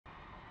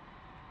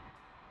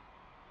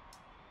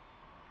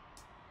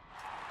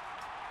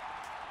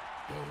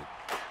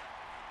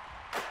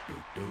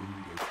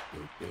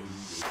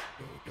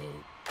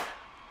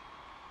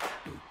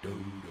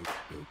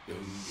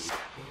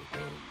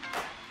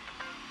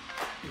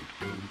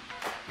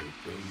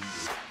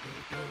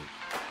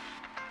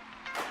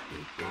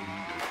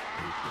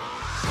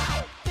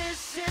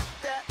This shit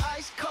that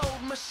ice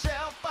cold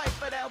Michelle fight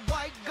for that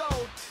white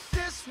gold.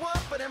 This one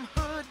for them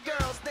hood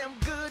girls, them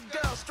good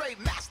girls, straight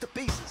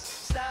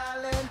masterpieces.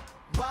 Stylin',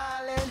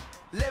 wildin',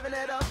 living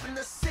it up in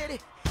the city.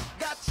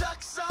 Got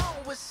Chuck's on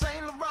with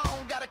Saint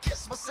Laurent. Gotta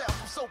kiss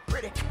myself, I'm so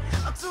pretty.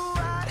 I'm too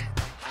hot.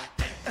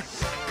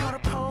 Call the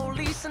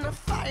police and the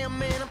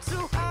fireman. I'm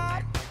too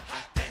hot.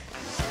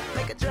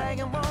 Make a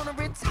dragon wanna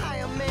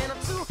retire, man.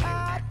 I'm too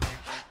hot.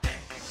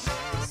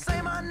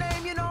 Say my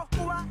name, you know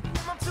who I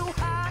am. I'm too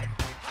hot.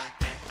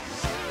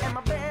 And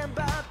my band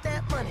bought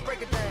that money.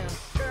 Break it down.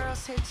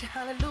 Girls hit you,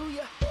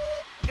 hallelujah.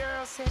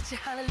 Girls hit you,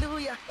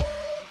 hallelujah.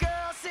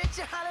 Girls hit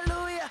you,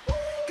 hallelujah.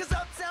 Cause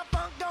Uptown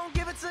Funk don't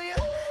give it to you.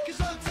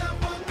 Cause Uptown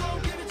Funk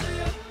don't give it to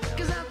you.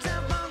 Cause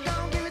Uptown Funk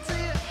don't give it to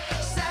you.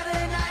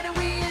 Saturday night and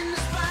we in the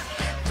spot.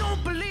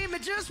 Don't believe me,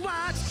 just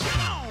watch.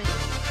 Come on.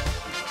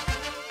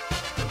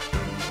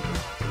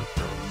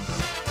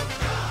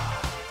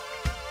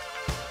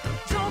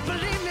 Don't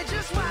believe me,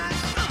 just watch.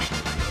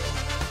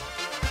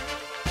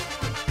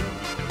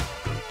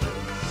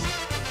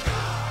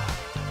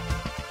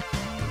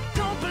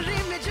 Don't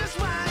believe me, just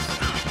watch.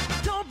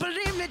 Don't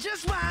believe me,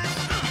 just watch.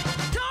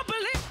 Don't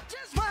believe,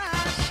 just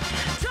watch.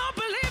 Don't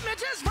believe me,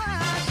 just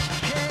watch.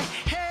 Hey,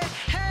 hey,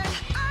 hey,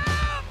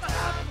 oh!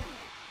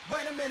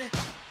 Wait a minute.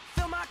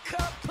 Fill my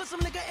cup, put some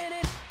nigga in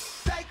it.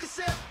 Take a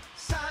sip,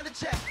 sign the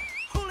check.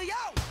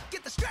 Julio,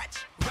 get the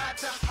stretch. Right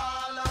to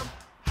Harlem,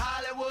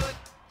 Hollywood,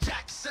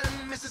 Jackson,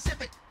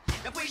 Mississippi.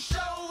 If we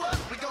show up,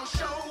 we gon'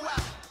 show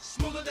out.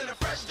 Smoother than a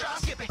fresh drop.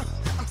 Skip it.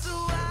 I'm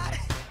too hot.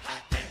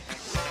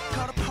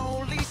 Call the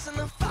police and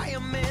the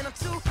fireman. I'm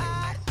too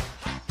hot.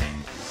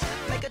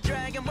 Make a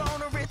dragon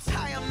wanna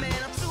retire,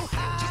 man. I'm too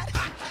hot.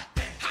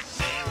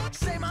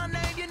 Say my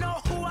name, you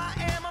know who I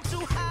am. I'm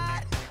too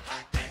hot.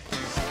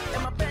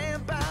 And my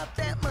band bought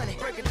that money.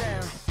 Break it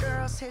down.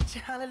 Girls hit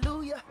you,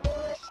 hallelujah.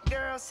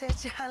 Girls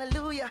hit you,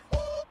 hallelujah.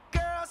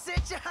 Girls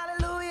hit you,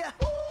 hallelujah.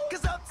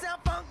 Cause Uptown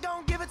Funk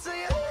don't give it to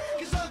you.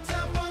 Cause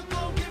Uptown Funk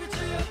don't give it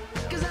to you.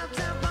 Cause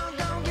Uptown Funk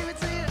don't give it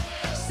to you.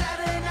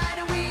 Saturday night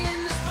and we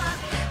in the spot.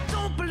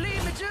 Don't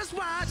believe me, just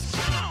watch.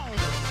 Come on.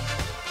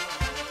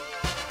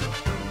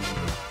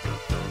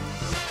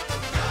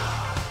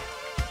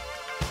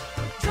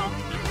 Don't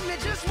believe me,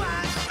 just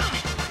watch.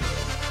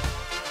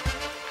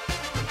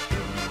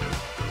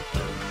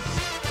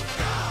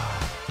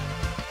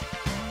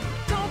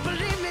 Don't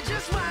believe me,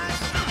 just watch.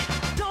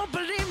 Don't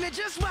believe me,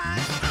 just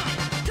watch.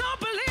 Don't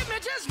believe me,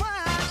 just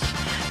watch.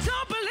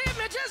 Don't believe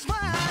me, just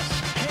watch.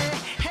 Hey,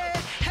 hey,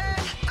 hey,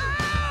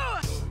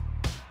 oh!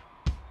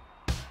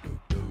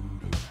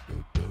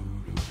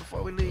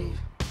 Before we leave,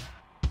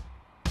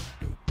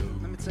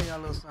 let me tell y'all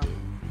a little something.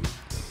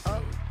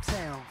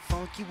 Uptown,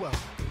 funk you up.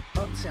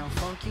 Uptown,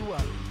 funk you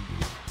up.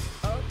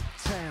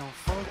 Uptown,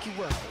 funk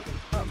you up.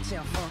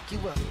 Uptown, funk you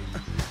up.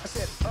 I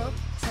said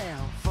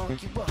uptown,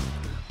 funk you up.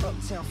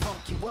 Uptown,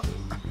 funk you up.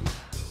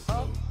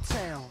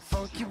 Uptown,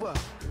 funk you up.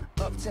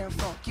 Uptown,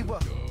 funk you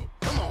up.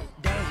 Come on,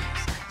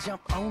 dance,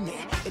 jump on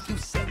it. If you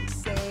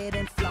sexed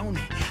and flown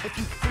it. If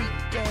you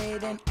freak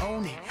dead and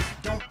own it.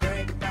 Don't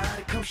brag about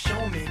it, come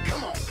show me.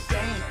 Come on,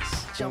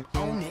 dance, jump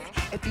on it.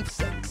 If you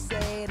sexed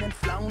and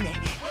flown it.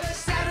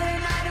 Saturday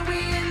night and we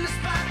in the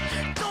spot.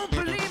 Don't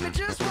believe me,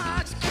 just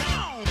watch. Come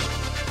on.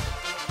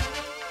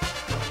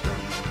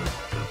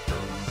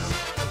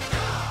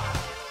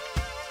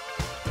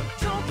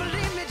 Don't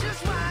believe me,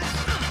 just watch.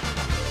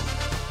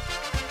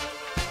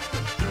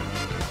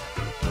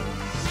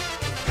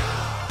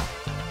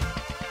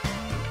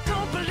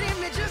 Don't believe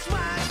me, just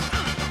watch.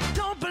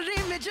 Don't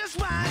believe me, just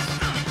watch.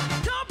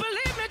 Don't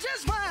believe me,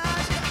 just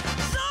watch.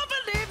 Don't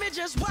believe me,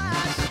 just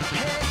watch.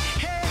 Hey,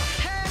 hey,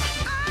 hey,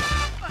 oh!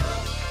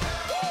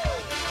 Woo!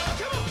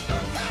 Come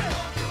on, hey!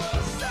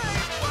 Say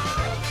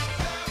what?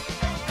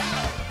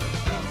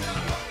 Come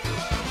on.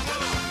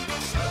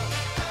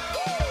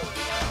 Woo!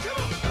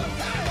 Come on,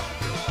 hey!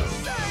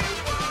 Say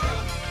what?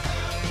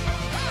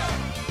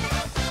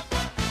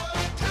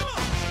 Come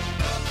on.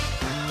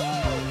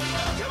 Woo!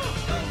 Come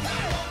on,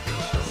 hey!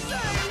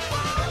 Say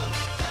what?